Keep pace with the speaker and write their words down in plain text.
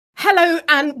Hello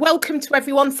and welcome to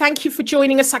everyone. Thank you for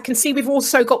joining us. I can see we've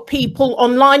also got people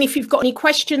online. If you've got any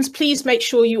questions, please make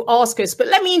sure you ask us. But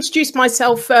let me introduce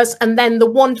myself first and then the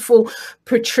wonderful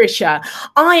Patricia.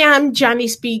 I am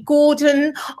Janice B.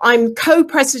 Gordon. I'm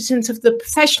co-president of the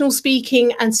Professional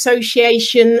Speaking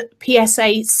Association,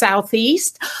 PSA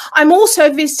Southeast. I'm also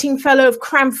a visiting fellow of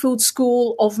Cranfield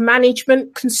School of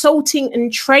Management, consulting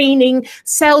and training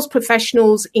sales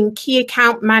professionals in key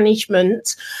account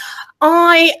management.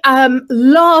 I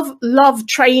love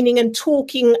training and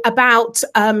talking about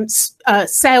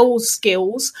sales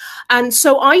skills. And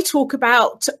so I talk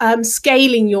about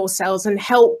scaling your sales and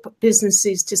help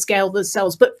businesses to scale their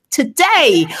sales. But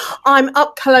today I'm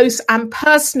up close and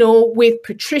personal with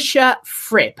Patricia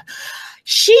Fripp.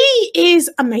 She is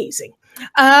amazing.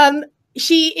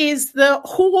 She is the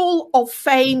Hall of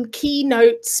Fame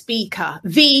keynote speaker,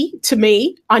 to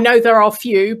me. I know there are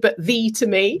few, but to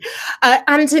me,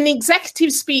 and an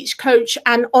executive speech coach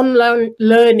and online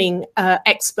learning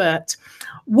expert.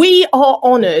 We are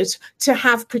honoured to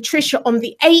have Patricia on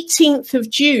the 18th of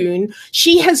June.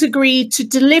 She has agreed to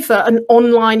deliver an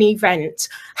online event,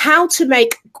 how to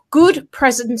make good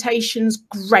presentations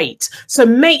great. So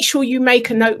make sure you make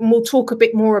a note and we'll talk a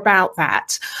bit more about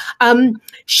that.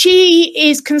 She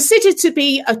is considered to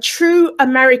be a true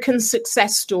American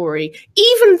success story,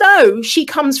 even though she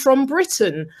comes from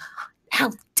Britain.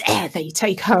 How dare they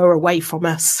take her away from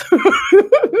us?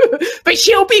 But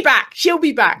she'll be back. She'll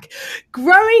be back.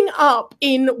 Growing up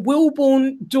in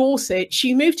Wimborne, Dorset,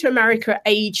 she moved to America at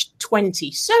age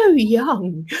 20. So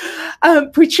young.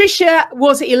 Patricia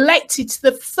was elected to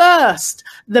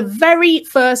the very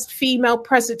first female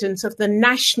president of the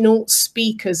National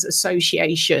Speakers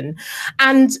Association.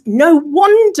 And no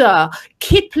wonder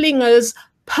Kiplinger's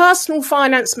Personal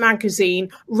Finance magazine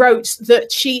wrote that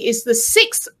she is the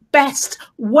sixth best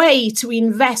way to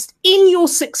invest in your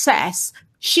success.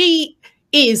 She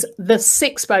is the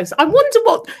sixth most. I wonder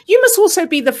what, you must also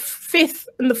be the fifth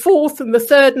and the fourth and the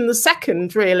third and the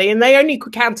second, really. And they only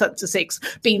could count up to six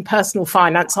being personal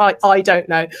finance. I don't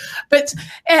know. But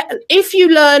if you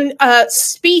learn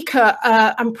speaker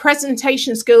and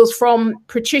presentation skills from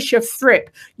Patricia Fripp,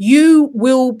 you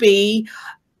will be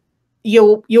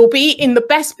you'll be in the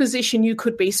best position you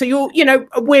could be. So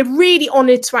we're really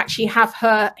honored to actually have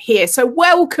her here. So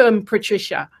welcome,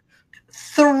 Patricia.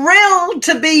 Thrilled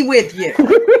to be with you.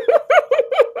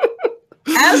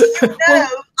 As you know,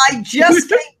 I just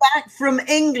came back from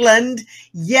England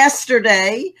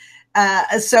yesterday.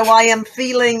 So I am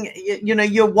feeling,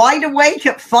 you're wide awake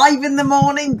at 5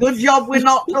 a.m. Good job we're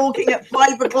not talking at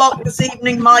 5 o'clock this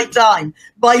evening, my time.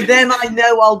 By then I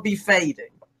know I'll be fading.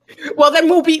 Well, then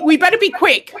we better be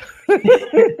quick.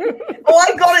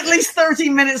 I've got at least 30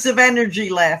 minutes of energy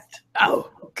left. Oh,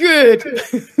 good.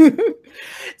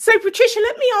 So, Patricia,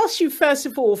 let me ask you first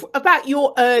of all about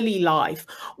your early life.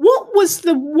 What was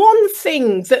the one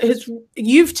thing that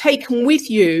you've taken with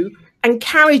you and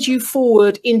carried you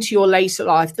forward into your later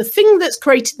life? The thing that's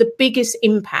created the biggest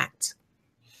impact?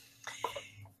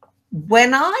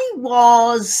 When I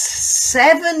was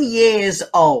 7 years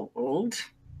old,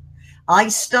 I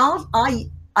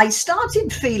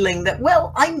started feeling that,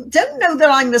 well, I don't know that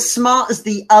I'm as smart as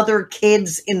the other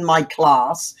kids in my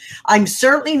class. I'm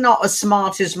certainly not as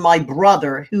smart as my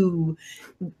brother, who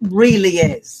really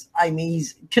is. I mean,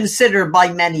 he's considered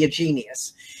by many a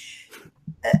genius.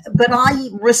 But I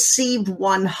received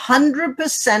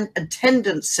 100%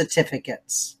 attendance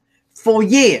certificates for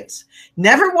years.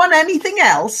 Never won anything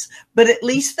else, but at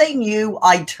least they knew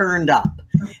I turned up.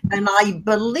 And I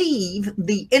believe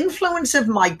the influence of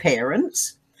my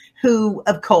parents, who,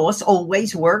 of course,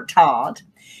 always worked hard.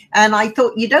 And I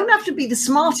thought, you don't have to be the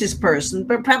smartest person,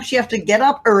 but perhaps you have to get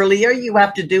up earlier. You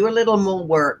have to do a little more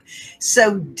work.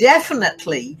 So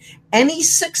definitely any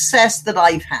success that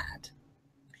I've had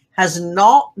has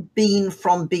not been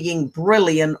from being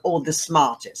brilliant or the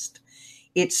smartest.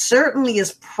 It certainly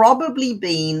has probably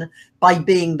been by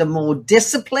being the more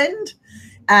disciplined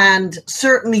and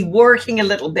certainly working a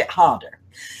little bit harder.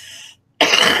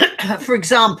 For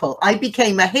example, I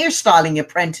became a hairstyling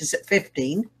apprentice at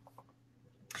 15.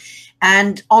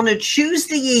 And on a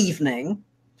Tuesday evening,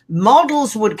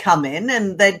 models would come in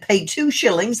and they'd pay 2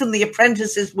 shillings and the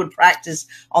apprentices would practice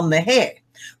on the hair.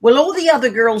 Well, all the other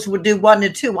girls would do 1 or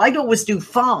 2. I'd always do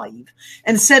 5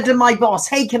 and said to my boss,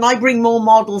 hey, can I bring more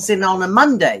models in on a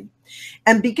Monday?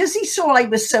 And because he saw I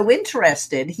was so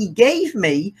interested, he gave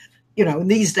me, in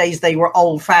these days they were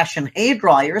old-fashioned hair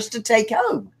dryers to take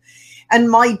home. And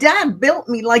my dad built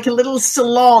me like a little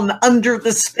salon under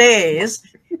the stairs.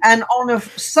 And on a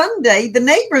Sunday, the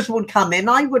neighbors would come in.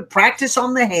 I would practice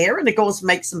on the hair and, of course,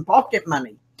 make some pocket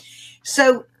money.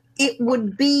 So it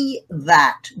would be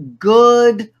that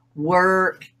good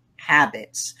work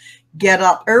habits. Get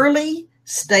up early,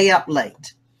 stay up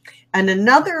late. And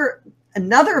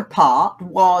another part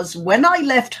was when I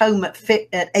left home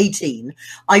at 18,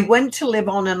 I went to live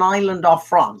on an island off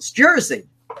France, Jersey.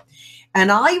 And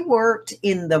I worked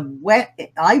in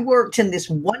this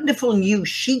wonderful new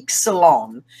chic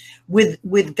salon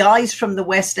with guys from the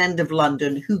West End of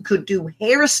London who could do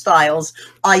hairstyles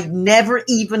I'd never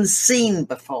even seen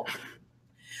before.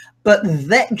 But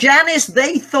Janice,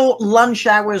 they thought lunch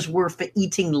hours were for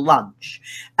eating lunch.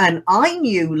 And I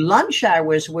knew lunch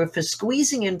hours were for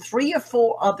squeezing in 3 or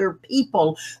 4 other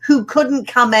people who couldn't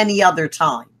come any other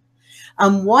time.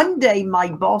 And one day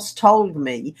my boss told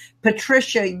me,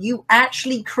 Patricia, you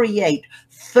actually create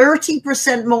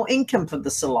 30% more income for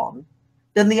the salon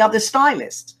than the other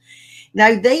stylists.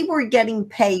 Now, they were getting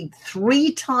paid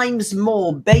 3 times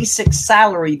more basic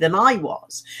salary than I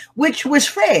was, which was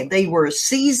fair. They were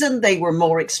seasoned, they were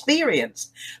more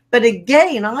experienced. But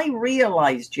again, I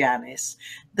realized, Janice,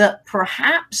 that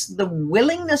perhaps the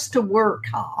willingness to work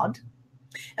hard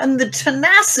and the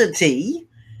tenacity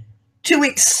to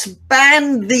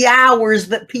expand the hours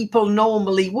that people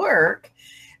normally work,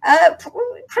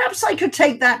 perhaps I could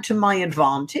take that to my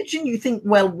advantage. And you think,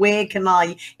 well, where can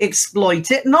I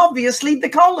exploit it? And obviously the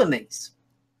colonies.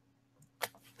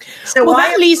 So well,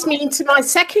 that leads me into my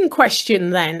second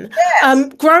question then.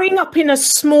 Yes. Growing up in a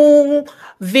small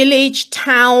village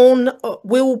town,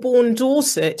 Wimborne,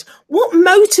 Dorset, what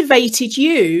motivated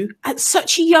you at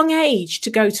such a young age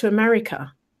to go to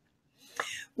America?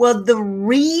 Well, the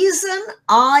reason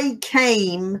I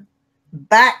came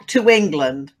back to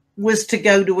England was to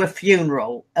go to a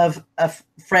funeral of a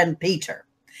friend, Peter.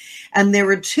 And there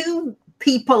were 2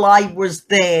 people I was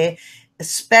there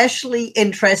especially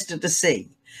interested to see.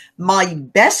 My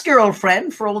best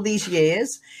girlfriend for all these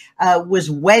years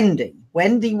was Wendy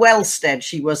Wellstead,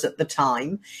 she was at the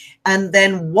time. And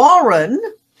then Warren,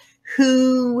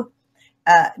 who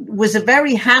was a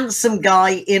very handsome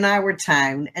guy in our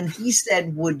town. And he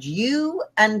said, would you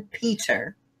and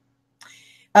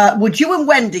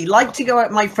Wendy like to go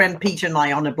out, my friend Peter and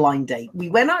I, on a blind date? We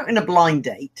went out on a blind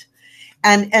date.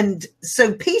 And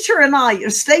so Peter and I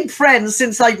have stayed friends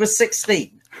since I was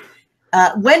 16.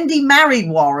 Wendy married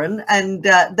Warren, and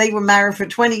they were married for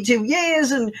 22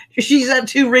 years. And she's had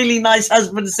 2 really nice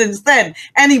husbands since then.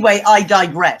 Anyway, I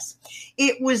digress.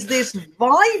 It was this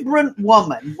vibrant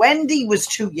woman. Wendy was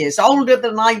 2 years older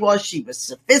than I was. She was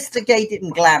sophisticated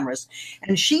and glamorous.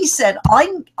 And she said,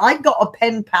 I've got a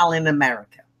pen pal in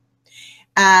America,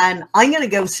 and I'm going to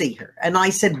go see her. And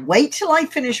I said, wait till I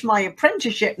finish my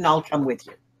apprenticeship and I'll come with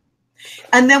you.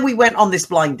 And then we went on this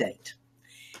blind date.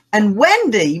 And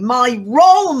Wendy, my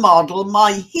role model,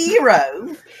 my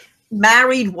hero,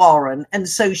 married Warren. And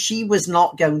so she was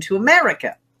not going to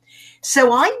America.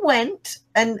 So I went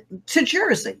to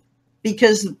Jersey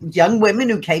because young women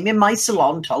who came in my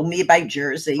salon told me about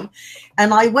Jersey.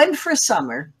 And I went for a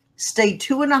summer, stayed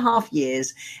 2.5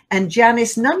 years. And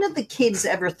Janice, none of the kids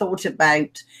ever thought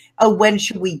about, oh, when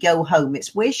should we go home?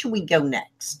 It's where should we go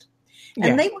next? Yeah.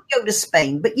 And they would go to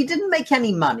Spain, but you didn't make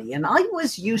any money. And I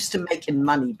was used to making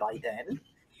money by then.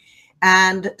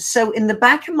 And so in the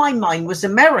back of my mind was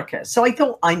America. So I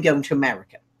thought, I'm going to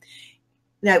America.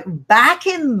 Now, back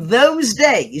in those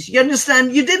days, you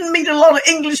understand, you didn't meet a lot of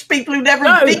English people who'd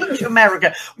ever been to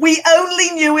America. We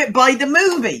only knew it by the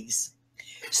movies.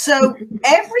 So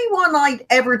everyone I'd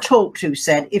ever talked to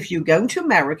said, if you're going to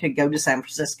America, go to San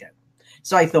Francisco.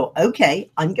 So I thought,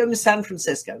 okay, I'm going to San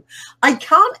Francisco. I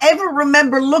can't ever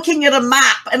remember looking at a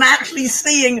map and actually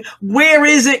seeing where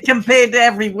is it compared to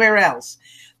everywhere else.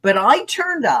 But I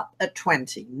turned up at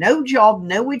 20, no job,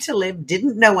 nowhere to live,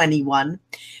 didn't know anyone,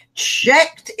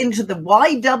 checked into the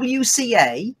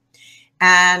YWCA,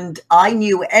 and I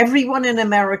knew everyone in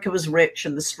America was rich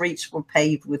and the streets were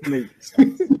paved with movie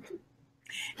stars.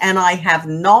 And I have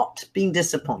not been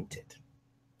disappointed.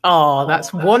 Oh,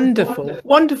 that's wonderful.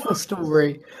 Wonderful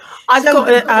story.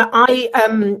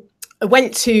 I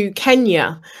went to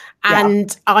Kenya,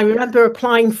 and I remember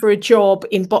applying for a job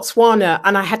in Botswana,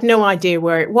 and I had no idea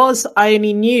where it was. I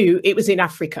only knew it was in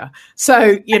Africa.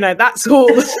 So, you know, that's all.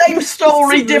 The same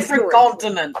story, different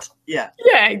continent. Yeah.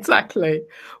 Yeah, exactly.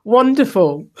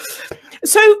 Wonderful.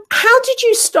 So how did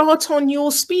you start on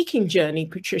your speaking journey,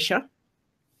 Patricia?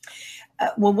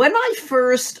 Well, when I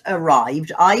first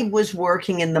arrived, I was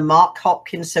working in the Mark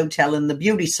Hopkins Hotel in the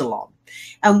beauty salon.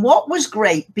 And what was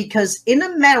great, because in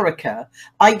America,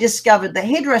 I discovered the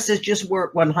hairdressers just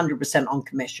work 100% on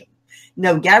commission.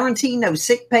 No guarantee, no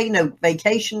sick pay, no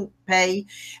vacation pay.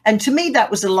 And to me,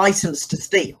 that was a license to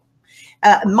steal.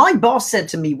 My boss said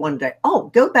to me one day, "Oh,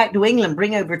 go back to England,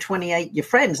 bring over 28 your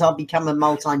friends. I'll become a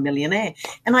multi-millionaire."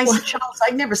 And I said, "Charles,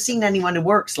 I've never seen anyone who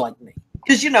works like me."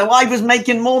 Because, I was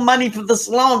making more money for the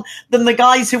salon than the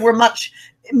guys who were much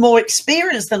more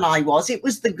experienced than I was. It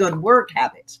was the good work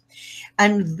habit.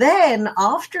 And then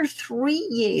after 3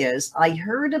 years, I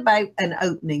heard about an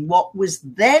opening, what was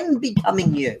then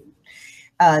becoming new.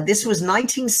 This was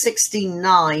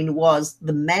 1969, was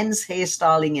the men's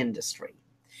hairstyling industry.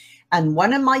 And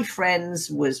one of my friends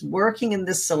was working in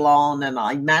the salon, and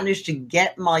I managed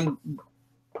to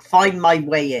find my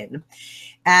way in.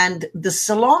 And the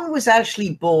salon was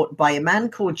actually bought by a man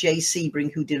called Jay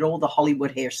Sebring, who did all the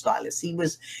Hollywood hairstylists. He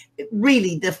was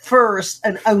really the first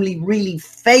and only really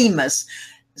famous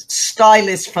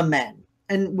stylist for men.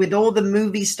 And with all the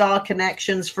movie star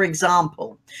connections, for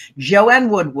example,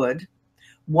 Joanne Woodward,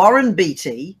 Warren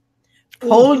Beatty,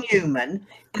 Paul Newman,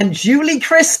 and Julie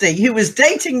Christie, who was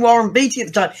dating Warren Beatty at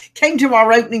the time, came to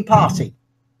our opening party.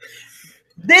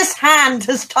 This hand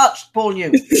has touched Paul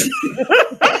Newman.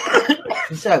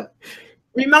 So,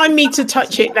 remind me to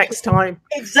touch it next time.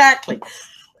 Exactly.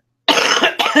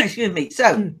 Excuse me.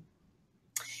 So,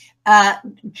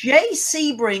 Jay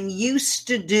Sebring used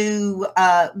to do,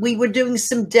 we were doing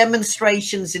some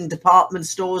demonstrations in department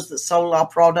stores that sold our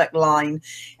product line.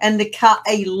 And to cut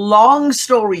a long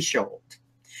story short,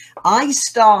 I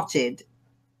started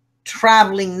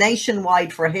traveling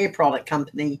nationwide for a hair product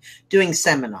company doing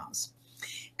seminars.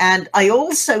 And I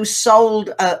also sold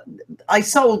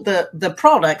the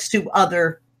products to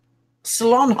other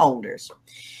salon holders.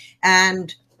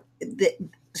 And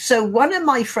so one of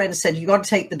my friends said, "You got to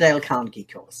take the Dale Carnegie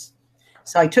course."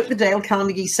 So I took the Dale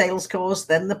Carnegie sales course,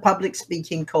 then the public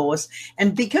speaking course.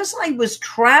 And because I was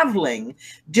traveling,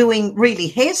 doing really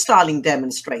hairstyling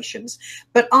demonstrations,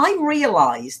 but I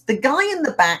realized the guy in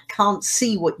the back can't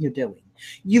see what you're doing.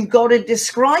 You've got to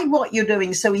describe what you're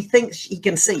doing so he thinks he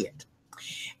can see it.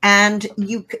 And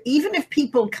even if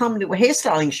people come to a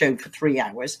hairstyling show for 3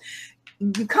 hours,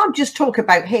 you can't just talk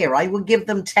about hair. I will give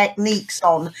them techniques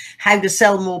on how to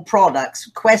sell more products,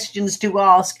 questions to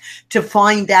ask to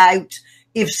find out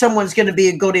if someone's going to be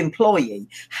a good employee.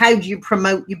 How do you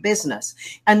promote your business?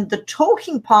 And the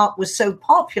talking part was so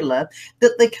popular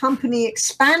that the company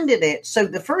expanded it. So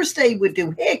the first day we'd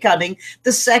do hair cutting.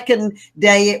 The second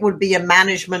day it would be a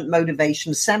management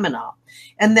motivation seminar.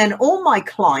 And then all my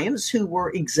clients who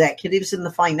were executives in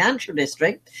the financial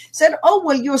district said, "Oh,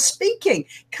 well, you're speaking.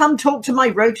 Come talk to my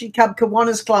Rotary Club,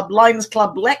 Kiwanis Club, Lions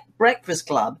Club, Breakfast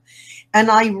Club." And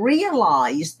I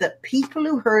realized that people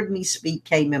who heard me speak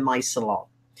came in my salon.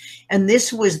 And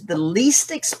this was the least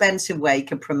expensive way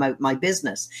to promote my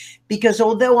business. Because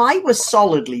although I was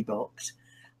solidly booked,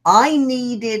 I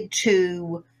needed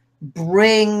to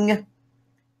bring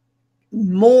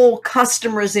more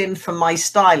customers in for my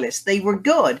stylist. They were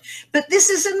good. But this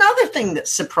is another thing that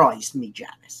surprised me,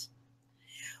 Janice.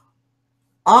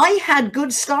 I had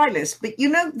good stylists, but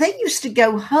they used to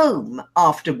go home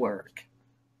after work.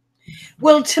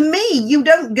 Well, to me, you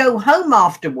don't go home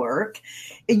after work.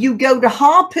 You go to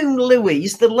Harpoon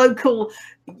Louie's, the local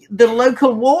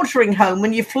watering home,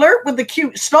 and you flirt with the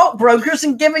cute stockbrokers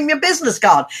and give them your business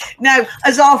card. Now,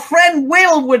 as our friend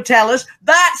Will would tell us,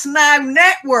 that's now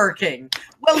networking.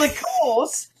 Well, of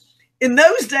course, in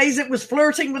those days, it was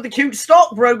flirting with the cute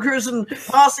stockbrokers and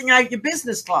passing out your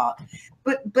business card.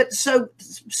 But so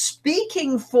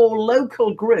speaking for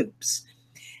local groups.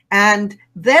 And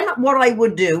then what I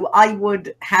would do, I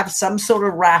would have some sort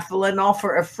of raffle and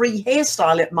offer a free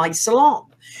hairstyle at my salon.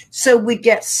 So we'd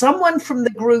get someone from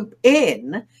the group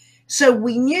in. So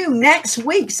we knew next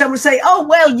week someone would say, "Oh,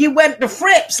 well, you went to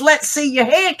Fripp's. Let's see your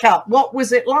haircut. What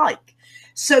was it like?"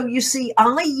 So you see,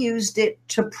 I used it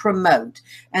to promote.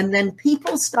 And then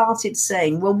people started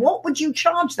saying, "Well, what would you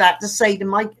charge that to say to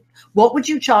my, what would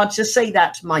you charge to say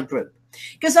that to my group?"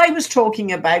 Because I was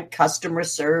talking about customer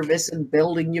service and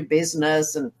building your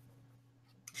business.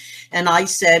 And I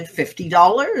said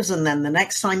 $50. And then the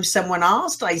next time someone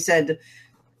asked, I said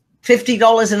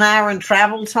 $50 an hour in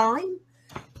travel time.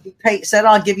 He said,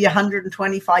 "I'll give you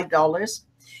 $125.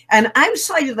 And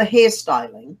outside of the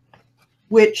hairstyling,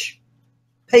 which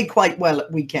paid quite well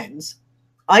at weekends,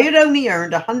 I had only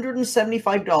earned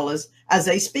 $175 as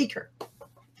a speaker.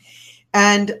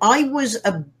 And I was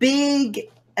a big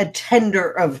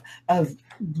attender of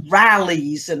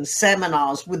rallies and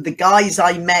seminars with the guys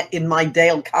I met in my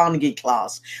Dale Carnegie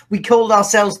class. We called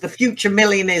ourselves the Future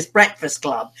Millionaires Breakfast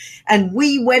Club. And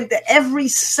we went to every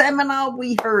seminar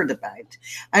we heard about.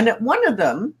 And at one of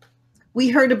them, we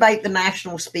heard about the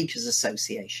National Speakers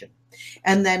Association.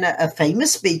 And then a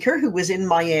famous speaker who was in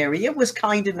my area was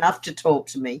kind enough to talk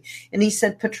to me. And he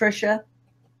said, "Patricia,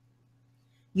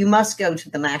 you must go to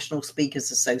the National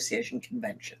Speakers Association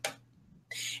convention.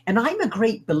 And I'm a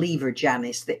great believer,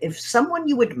 Janice, that if someone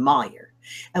you admire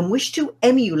and wish to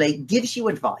emulate gives you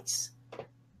advice,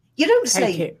 you don't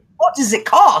say, what does it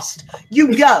cost?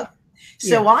 You go.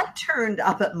 So I turned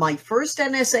up at my first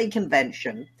NSA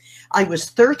convention. I was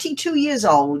 32 years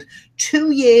old,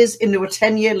 2 years into a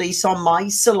 10-year lease on my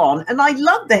salon, and I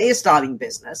loved the hairstyling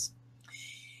business.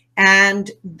 And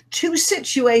two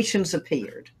situations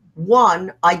appeared.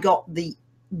 One, I got the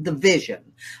vision.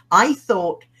 I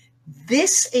thought,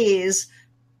 this is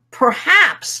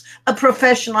perhaps a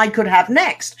profession I could have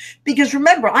next. Because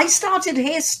remember, I started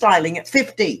hairstyling at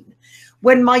 15.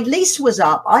 When my lease was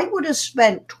up, I would have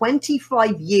spent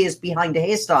 25 years behind a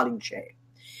hairstyling chair.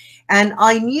 And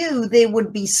I knew there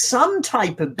would be some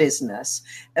type of business.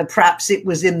 Perhaps it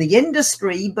was in the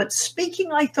industry, but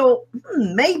speaking, I thought,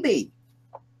 maybe.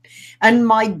 And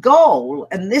my goal,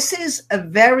 and this is a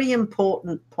very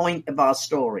important point of our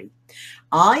story,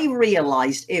 I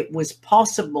realized it was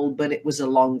possible, but it was a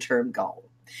long-term goal.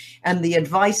 And the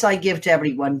advice I give to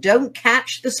everyone, don't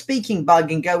catch the speaking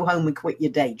bug and go home and quit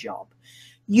your day job.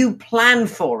 You plan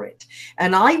for it.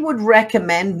 And I would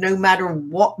recommend, no matter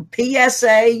what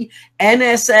PSA,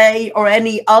 NSA, or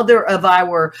any other of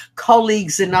our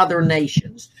colleagues in other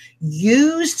nations,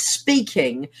 use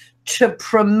speaking to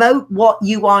promote what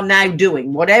you are now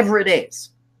doing, whatever it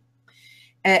is.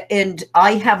 And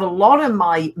I have a lot of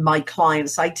my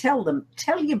clients, I tell them,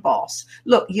 tell your boss,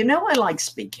 look, you know I like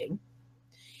speaking.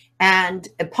 And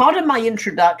a part of my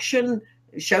introduction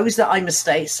shows that I'm a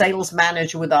sales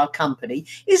manager with our company.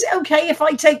 Is it okay if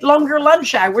I take longer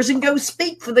lunch hours and go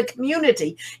speak for the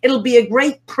community? It'll be a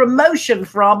great promotion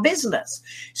for our business.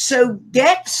 So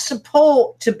get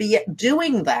support to be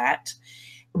doing that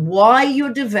while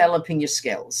you're developing your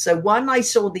skills. So one, I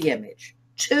saw the image.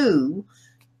 Two,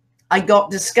 I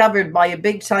got discovered by a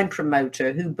big time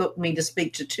promoter who booked me to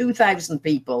speak to 2,000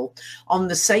 people on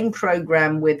the same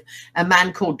program with a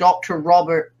man called Dr.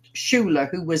 Robert Schuler,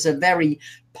 who was a very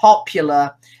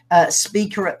popular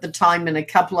speaker at the time, and a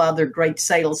couple other great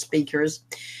sales speakers.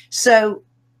 So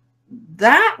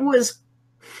that was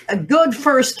a good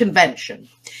first convention.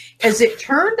 As it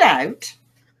turned out,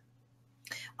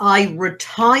 I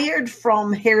retired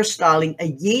from hairstyling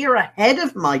a year ahead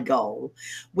of my goal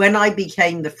when I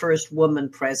became the first woman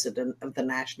president of the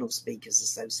National Speakers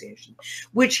Association,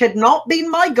 which had not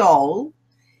been my goal.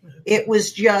 It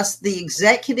was just the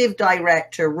executive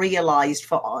director realized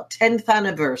for our 10th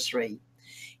anniversary,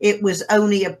 it was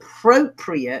only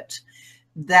appropriate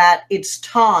that it's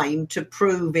time to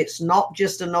prove it's not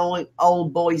just an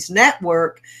old boys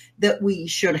network, that we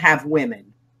should have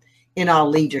women in our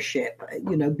leadership,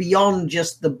 you know, beyond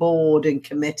just the board and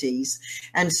committees.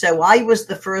 And so I was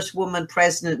the first woman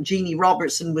president. Jeannie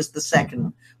Robertson was the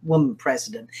second woman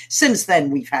president. Since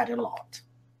then, we've had a lot.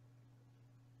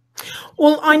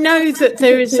 Well, I know that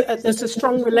there's a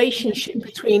strong relationship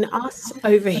between us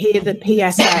over here, the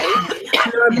PSA.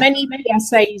 There are many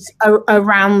PSAs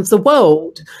around the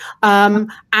world, and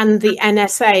the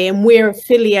NSA, and we're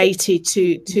affiliated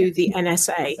to the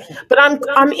NSA. But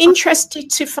I'm interested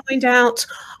to find out,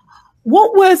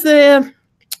 what were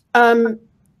the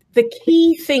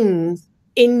key things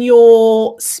in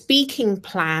your speaking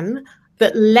plan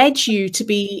that led you to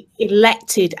be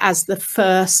elected as the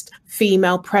first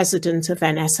female president of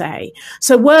NSA?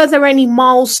 So were there any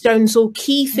milestones or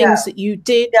key things that you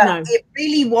did? No, it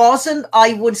really wasn't.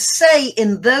 I would say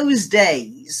in those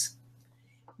days,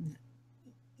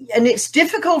 and it's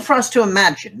difficult for us to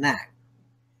imagine now,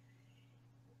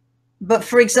 but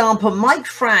for example, Mike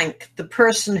Frank, the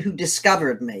person who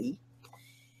discovered me,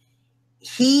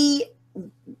 he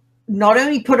not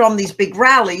only put on these big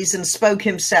rallies and spoke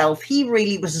himself, he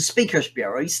really was a speakers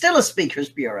bureau. He's still a speakers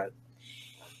bureau.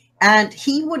 And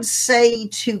he would say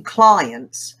to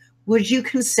clients, would you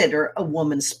consider a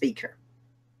woman speaker?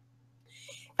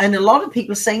 And a lot of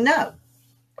people say no.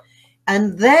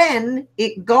 And then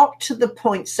it got to the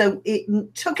point, so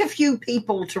it took a few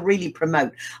people to really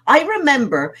promote. I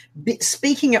remember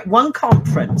speaking at one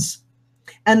conference,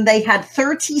 and they had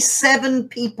 37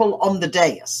 people on the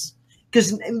dais,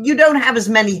 because you don't have as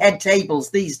many head tables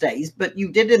these days, but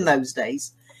you did in those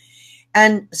days.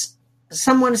 And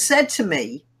someone said to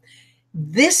me,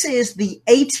 this is the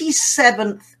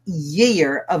 87th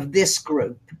year of this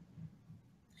group.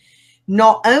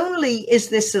 Not only is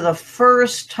this the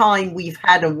first time we've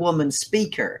had a woman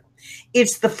speaker,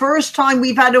 it's the first time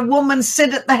we've had a woman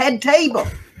sit at the head table.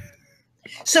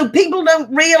 So people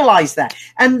don't realize that.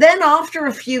 And then after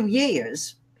a few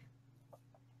years,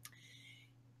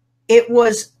 it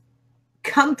was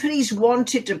companies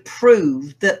wanted to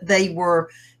prove that they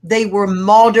were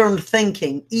modern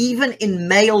thinking, even in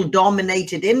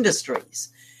male-dominated industries.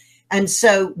 And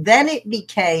so then it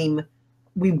became,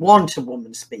 we want a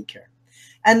woman speaker.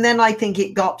 And then I think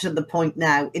it got to the point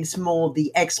now, it's more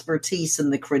the expertise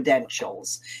and the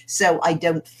credentials. So I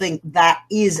don't think that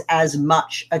is as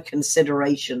much a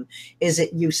consideration as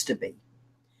it used to be.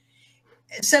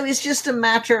 So it's just a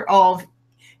matter of,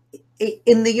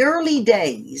 in the early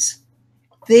days,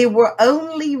 there were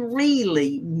only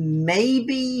really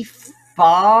maybe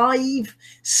 5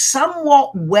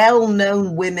 somewhat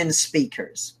well-known women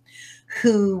speakers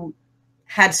who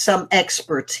had some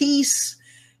expertise,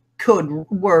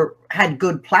 had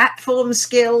good platform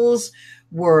skills,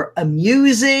 were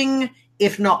amusing,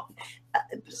 if not.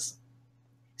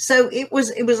 So it was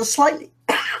a slightly,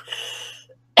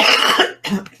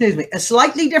 excuse me, a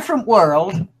slightly different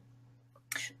world.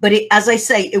 But as I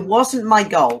say, it wasn't my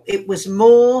goal. It was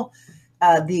more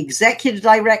the executive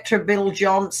director, Bill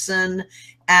Johnson,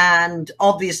 and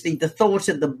obviously the thought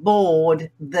of the board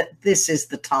that this is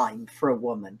the time for a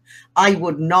woman. I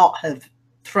would not have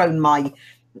thrown my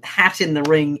hat in the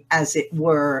ring, as it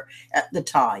were, at the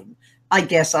time. I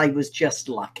guess I was just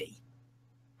lucky.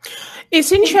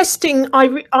 It's interesting.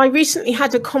 I recently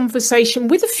had a conversation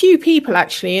with a few people,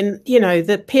 actually, and,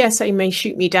 the PSA may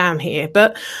shoot me down here,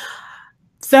 but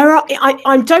there are,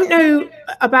 I don't know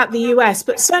about the US,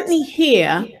 but certainly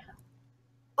here,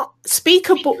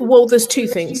 there's 2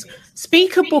 things.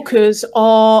 Speaker bookers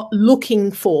are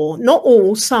looking for, not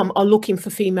all, some are looking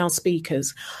for female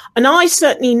speakers. And I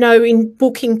certainly know in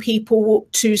booking people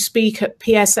to speak at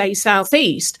PSA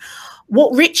Southeast,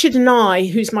 what Richard and I,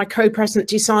 who's my co-president,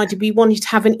 decided we wanted to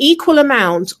have an equal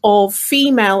amount of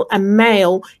female and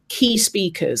male key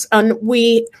speakers. And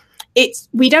we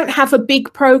don't have a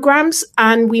big programs,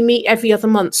 and we meet every other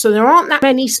month. So there aren't that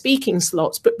many speaking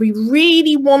slots, but we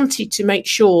really wanted to make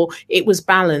sure it was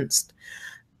balanced.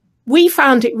 We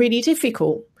found it really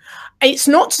difficult. It's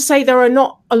not to say there are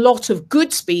not a lot of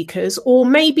good speakers or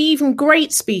maybe even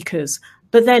great speakers,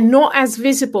 but they're not as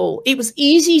visible. It was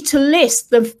easy to list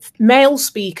the male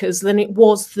speakers than it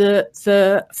was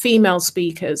the female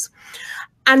speakers.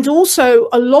 And also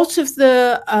a lot of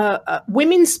the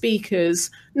women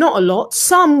speakers, not a lot,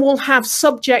 some will have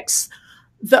subjects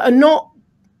that are not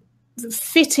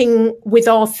fitting with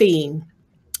our theme.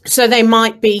 So they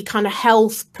might be kind of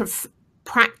health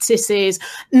practices,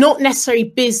 not necessarily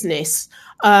business,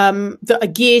 that are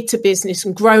geared to business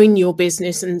and growing your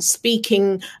business and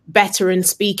speaking better and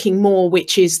speaking more,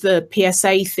 which is the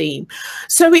PSA theme.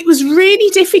 So it was really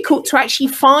difficult to actually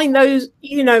find those,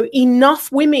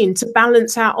 enough women to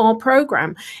balance out our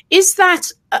program. Is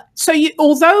that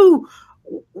although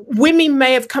women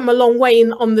may have come a long way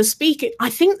on the speaking,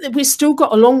 I think that we've still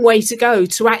got a long way to go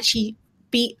to actually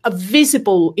be a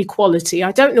visible equality.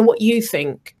 I don't know what you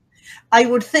think. I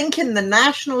would think in the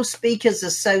National Speakers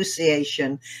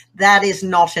Association, that is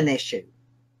not an issue.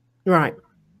 Right.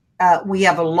 We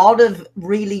have a lot of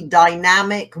really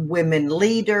dynamic women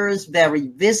leaders, very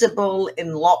visible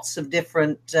in lots of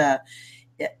different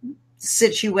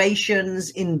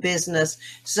situations in business.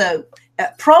 So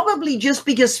probably just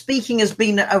because speaking has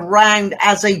been around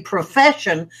as a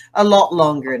profession a lot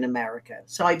longer in America.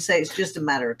 So I'd say it's just a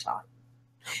matter of time.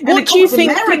 What do you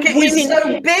think? America is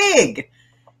so big.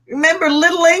 Remember,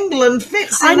 Little England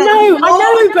fits in. I know,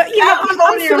 but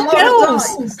I'm for the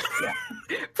girls.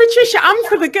 Patricia, I'm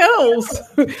for the girls.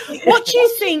 What do you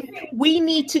think we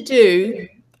need to do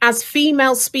as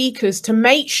female speakers to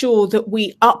make sure that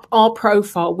we up our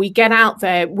profile, we get out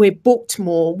there, we're booked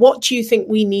more? What do you think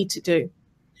we need to do?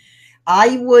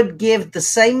 I would give the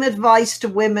same advice to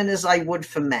women as I would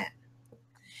for men.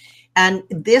 And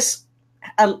this,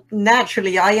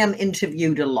 naturally, I am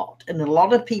interviewed a lot, and a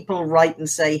lot of people write and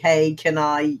say, hey, can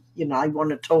I want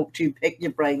to talk to you, pick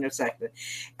your brain or something.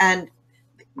 And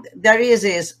there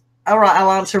is, all right,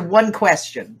 I'll answer one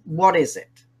question. What is it?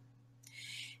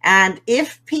 And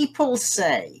if people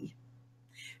say,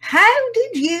 how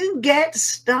did you get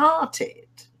started?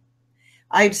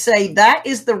 I'd say that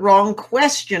is the wrong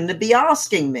question to be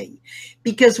asking me.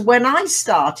 Because when I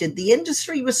started, the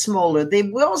industry was smaller. There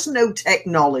was no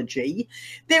technology.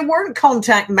 There weren't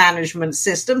contact management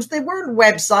systems. There weren't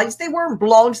websites. There weren't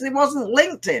blogs. There wasn't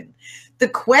LinkedIn. The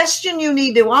question you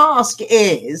need to ask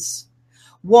is,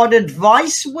 what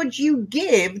advice would you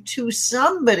give to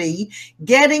somebody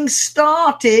getting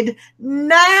started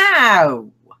now?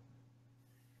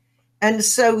 And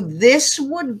so this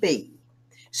would be,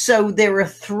 so there are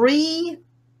three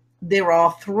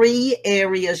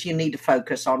areas you need to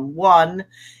focus on. One,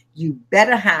 you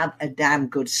better have a damn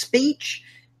good speech,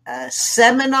 a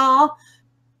seminar,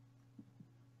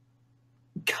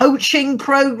 coaching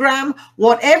program,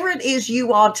 whatever it is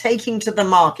you are taking to the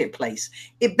marketplace,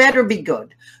 it better be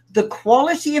good. The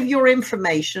quality of your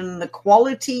information, the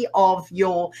quality of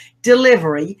your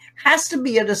delivery has to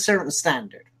be at a certain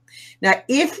standard. Now,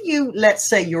 if you, let's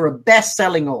say you're a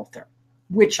best-selling author,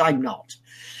 which I'm not,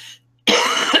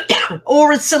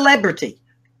 or a celebrity,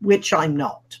 which I'm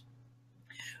not,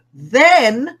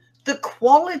 then the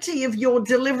quality of your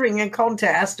delivering and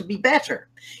content has to be better.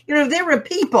 You know, there are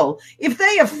people, if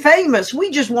they are famous, we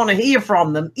just want to hear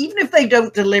from them, even if they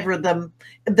don't deliver them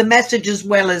the message as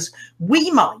well as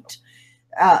we might.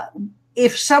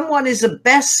 If someone is a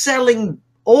best-selling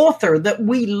author that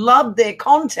we love their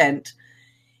content,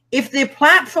 if their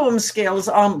platform skills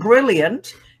aren't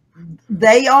brilliant,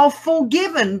 they are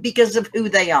forgiven because of who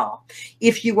they are.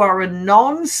 If you are a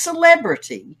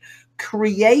non-celebrity,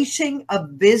 creating a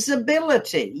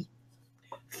visibility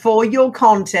for your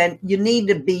content, you need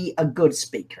to be a good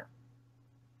speaker.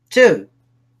 2,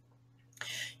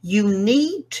 you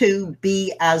need to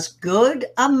be as good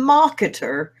a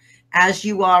marketer as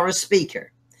you are a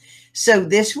speaker. So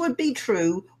this would be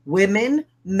true, women,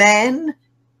 men,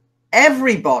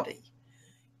 everybody.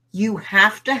 You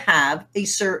have to have a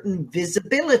certain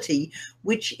visibility,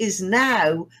 which is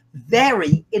now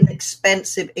very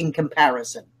inexpensive in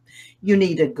comparison. You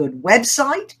need a good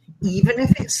website, even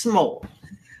if it's small.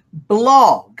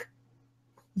 Blog.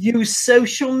 Use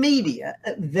social media.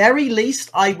 At very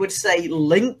least, I would say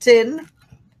LinkedIn.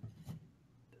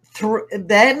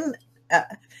 Then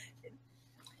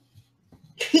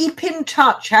keep in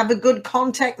touch. Have a good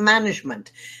contact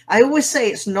management. I always say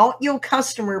it's not your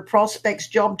customer prospect's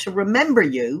job to remember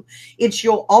you. It's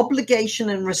your obligation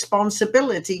and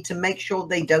responsibility to make sure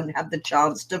they don't have the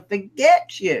chance to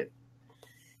forget you.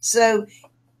 So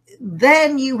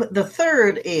then the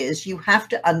third is you have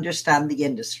to understand the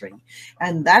industry.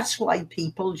 And that's why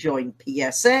people join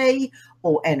PSA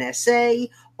or NSA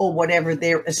or whatever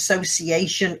their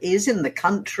association is in the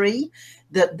country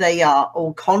that they are,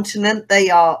 or continent they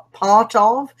are part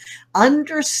of.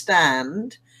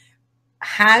 Understand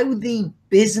how the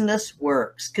business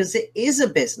works, because it is a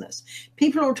business.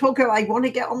 People will talk about, I want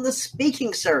to get on the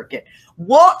speaking circuit.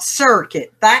 What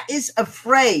circuit? That is a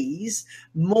phrase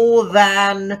more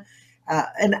than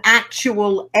an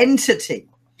actual entity.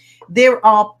 There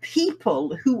are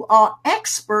people who are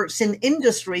experts in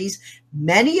industries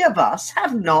many of us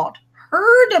have not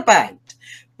heard about,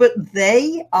 but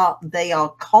they are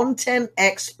content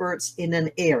experts in an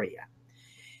area.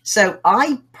 So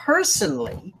I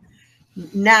personally,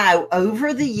 now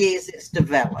over the years it's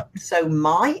developed, so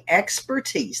my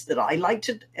expertise that I like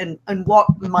to, and what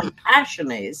my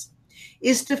passion is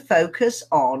to focus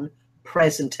on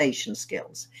presentation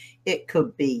skills. It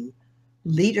could be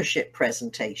leadership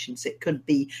presentations. It could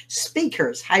be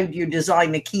speakers. How do you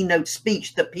design a keynote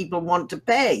speech that people want to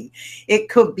pay? It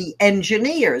could be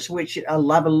engineers, which I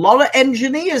love a lot of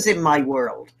engineers in my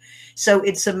world. So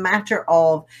it's a matter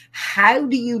of how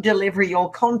do you deliver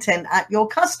your content at your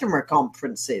customer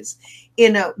conferences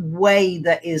in a way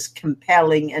that is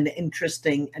compelling and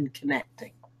interesting and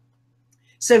connecting.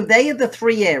 So they are the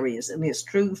 3 areas, and it's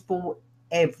true for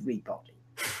everybody.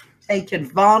 Take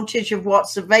advantage of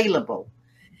what's available.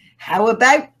 How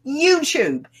about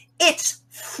YouTube? It's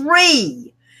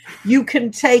free. You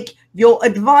can take your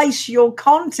advice, your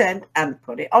content, and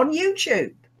put it on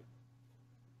YouTube.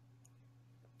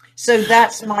 So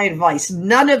that's my advice.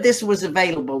 None of this was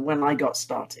available when I got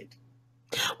started.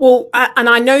 Well, and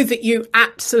I know that you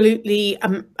absolutely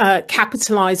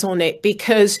capitalize on it,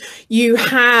 because you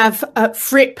have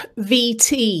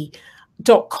frippvt.com,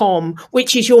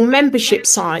 which is your membership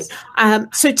site.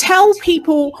 So tell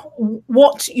people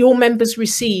what your members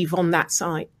receive on that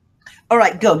site. All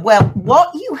right, good. Well,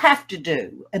 what you have to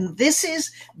do, and this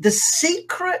is the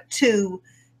secret to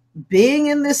being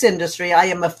in this industry. I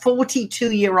am a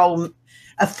 42-year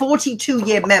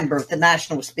member of the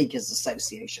National Speakers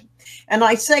Association. And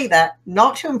I say that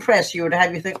not to impress you or to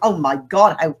have you think, oh my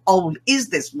God, how old is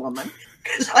this woman?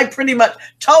 Because I pretty much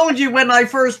told you when I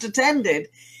first attended.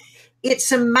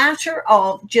 It's a matter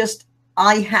of just,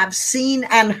 I have seen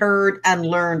and heard and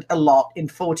learned a lot in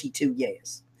 42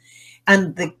 years.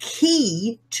 And the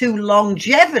key to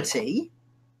longevity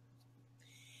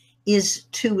is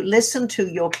to listen to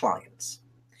your clients.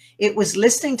 It was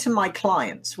listening to my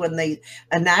clients when a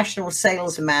national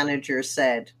sales manager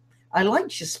said, I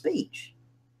liked your speech.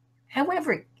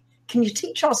 However, can you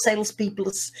teach our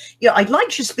salespeople? I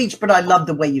like your speech, but I love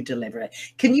the way you deliver it.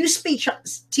 Can you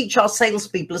teach our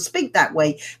salespeople to speak that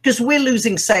way? Because we're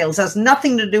losing sales. It has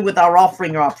nothing to do with our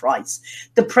offering or our price.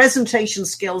 The presentation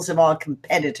skills of our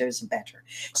competitors are better.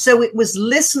 So it was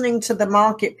listening to the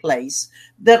marketplace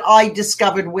that I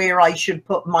discovered where I should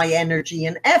put my energy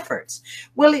and efforts.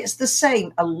 Well, it's the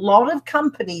same. A lot of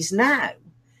companies now,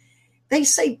 they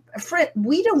say, Fripp,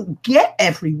 we don't get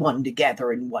everyone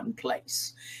together in one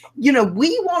place.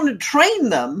 We want to train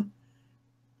them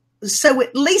so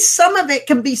at least some of it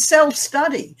can be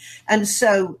self-study. And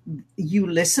so you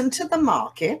listen to the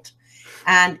market.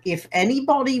 And if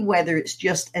anybody, whether it's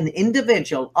just an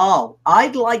individual,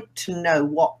 I'd like to know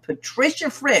what Patricia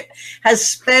Fripp has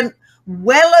spent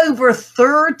well over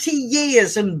 30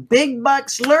 years and big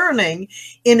bucks learning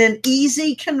in an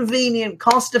easy, convenient,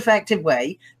 cost-effective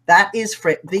way, that is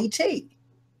Fripp VT.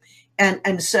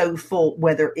 And so for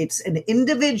whether it's an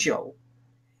individual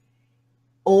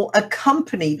or a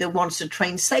company that wants to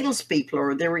train salespeople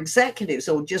or their executives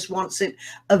or just wants it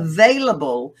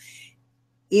available,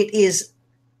 it is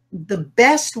the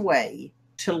best way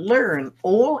to learn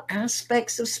all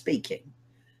aspects of speaking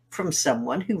from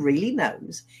someone who really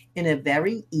knows in a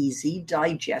very easy,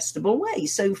 digestible way.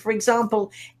 So, for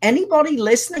example, anybody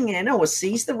listening in or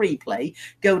sees the replay,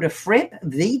 go to Fripp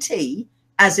VT,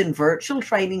 as in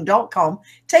virtualtraining.com,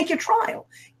 take a trial.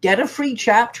 Get a free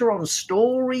chapter on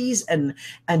stories and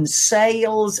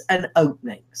sales and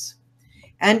openings.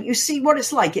 And you see what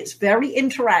it's like. It's very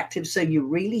interactive, so you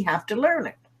really have to learn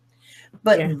it.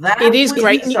 But it is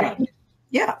great.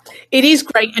 Yeah, it is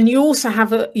great. And you also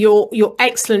have your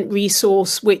excellent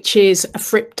resource, which is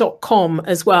fripp.com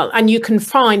as well. And you can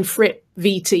find Fripp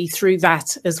VT through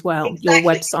that as well, exactly.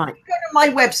 Your website. Go to my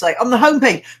website on the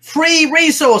homepage, free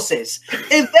resources,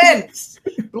 events,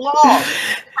 blog.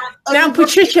 Now,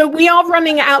 Patricia, we are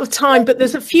running out of time, but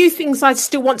there's a few things I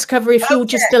still want to cover if you'll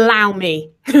just allow me.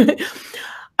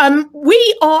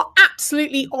 We are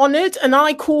absolutely honoured, and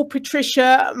I call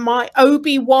Patricia my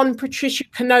Obi-Wan Patricia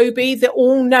Kenobi, the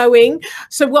all-knowing.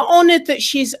 So we're honoured that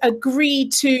she's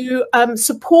agreed to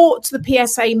support the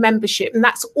PSA membership, and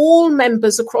that's all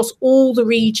members across all the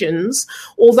regions,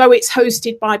 although it's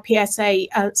hosted by PSA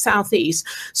Southeast.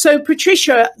 So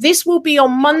Patricia, this will be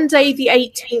on Monday the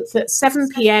 18th at 7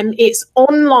 p.m. It's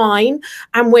online,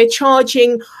 and we're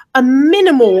charging a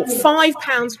minimal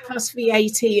 £5 plus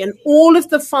VAT, and all of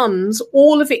the funds,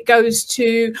 all of it goes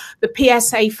to the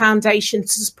PSA Foundation to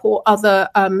support other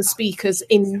speakers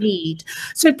in need.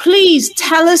 So please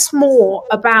tell us more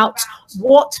about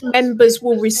what members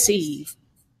will receive.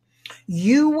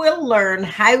 You will learn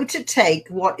how to take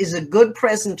what is a good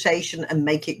presentation and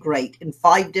make it great in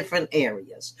 5 different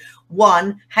areas.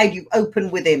 1, how do you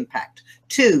open with impact?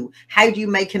 2, how do you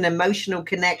make an emotional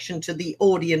connection to the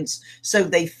audience so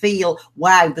they feel,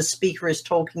 wow, the speaker is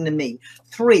talking to me?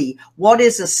 3, what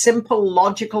is a simple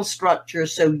logical structure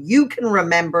so you can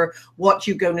remember what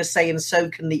you're going to say and so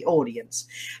can the audience?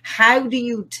 How do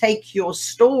you take your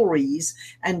stories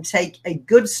and take a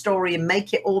good story and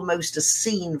make it almost a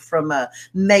scene from a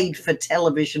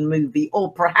made-for-television movie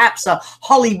or perhaps a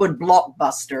Hollywood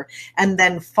blockbuster? And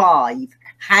then 5,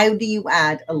 how do you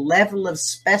add a level of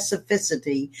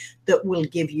specificity that will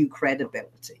give you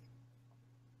credibility?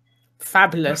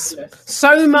 Fabulous.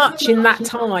 So much in that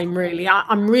time, really.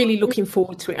 I'm really looking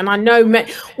forward to it. And I know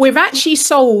we've actually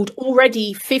sold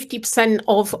already 50%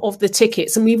 of the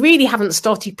tickets, and we really haven't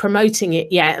started promoting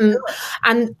it yet.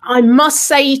 And I must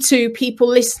say to people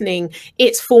listening,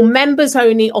 it's for members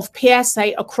only of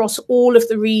PSA across all of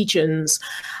the regions.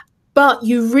 But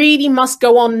you really must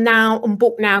go on now and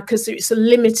book now because it's a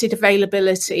limited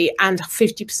availability and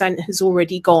 50% has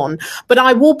already gone. But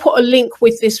I will put a link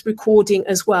with this recording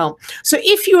as well. So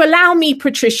if you allow me,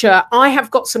 Patricia, I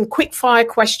have got some quick fire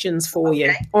questions for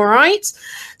you. All right.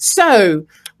 So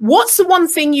what's the one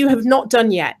thing you have not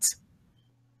done yet?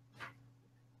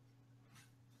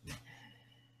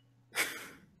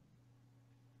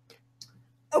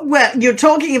 Well, you're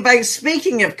talking about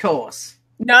speaking, of course.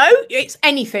 No, it's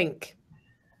anything.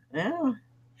 Yeah.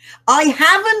 I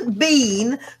haven't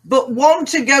been, but want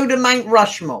to go to Mount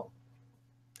Rushmore.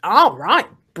 All right.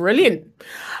 Brilliant.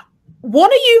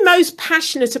 What are you most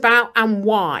passionate about and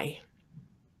why?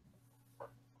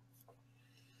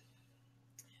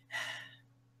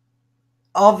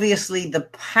 Obviously, the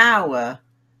power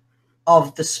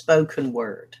of the spoken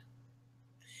word.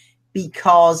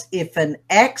 Because if an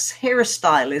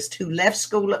ex-hairstylist who left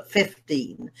school at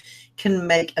 15 can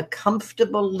make a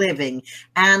comfortable living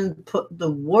and put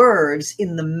the words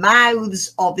in the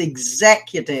mouths of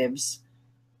executives,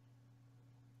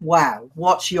 wow,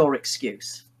 what's your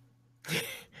excuse?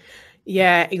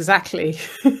 Yeah, exactly.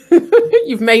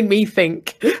 You've made me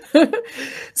think.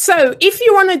 So if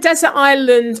you're on a desert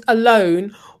island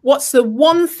alone, what's the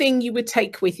one thing you would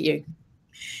take with you?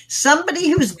 Somebody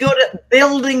who's good at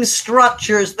building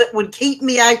structures that would keep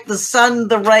me out the sun,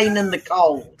 the rain, and the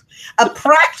cold. A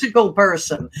practical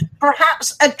person,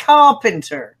 perhaps a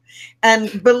carpenter.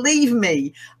 And believe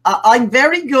me, I'm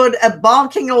very good at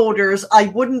barking orders. I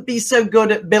wouldn't be so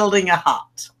good at building a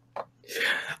hut.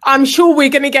 I'm sure we're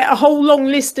going to get a whole long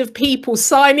list of people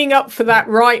signing up for that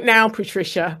right now,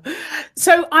 Patricia.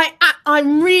 So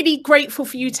I'm really grateful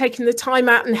for you taking the time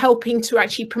out and helping to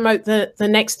actually promote the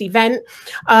next event.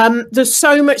 There's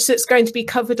so much that's going to be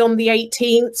covered on the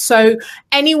 18th. So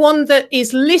anyone that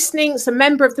is listening, is a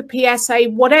member of the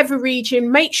PSA, whatever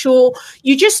region, make sure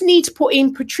you just need to put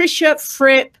in Patricia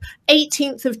Fripp,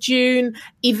 18th of June,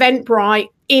 Eventbrite,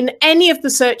 in any of the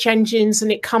search engines and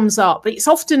it comes up. It's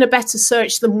often a better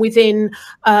search than within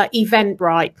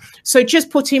Eventbrite. So just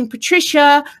put in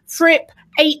Patricia Fripp,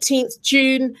 18th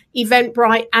June,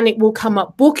 Eventbrite, and it will come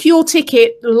up. Book your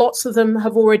ticket. Lots of them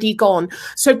have already gone.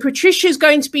 So Patricia is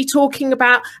going to be talking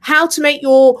about how to make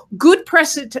your good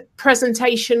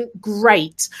presentation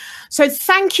great. So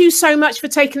thank you so much for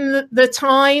taking the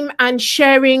time and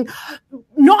sharing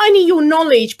not only your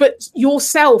knowledge, but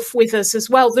yourself with us as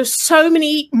well. There's so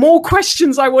many more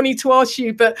questions I wanted to ask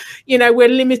you, but, you know, we're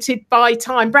limited by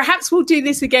time. Perhaps we'll do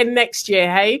this again next year,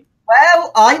 hey?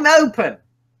 Well, I'm open.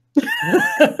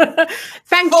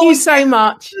 Thank you so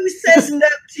much. Who says no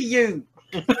to you?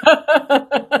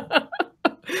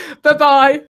 Bye-bye.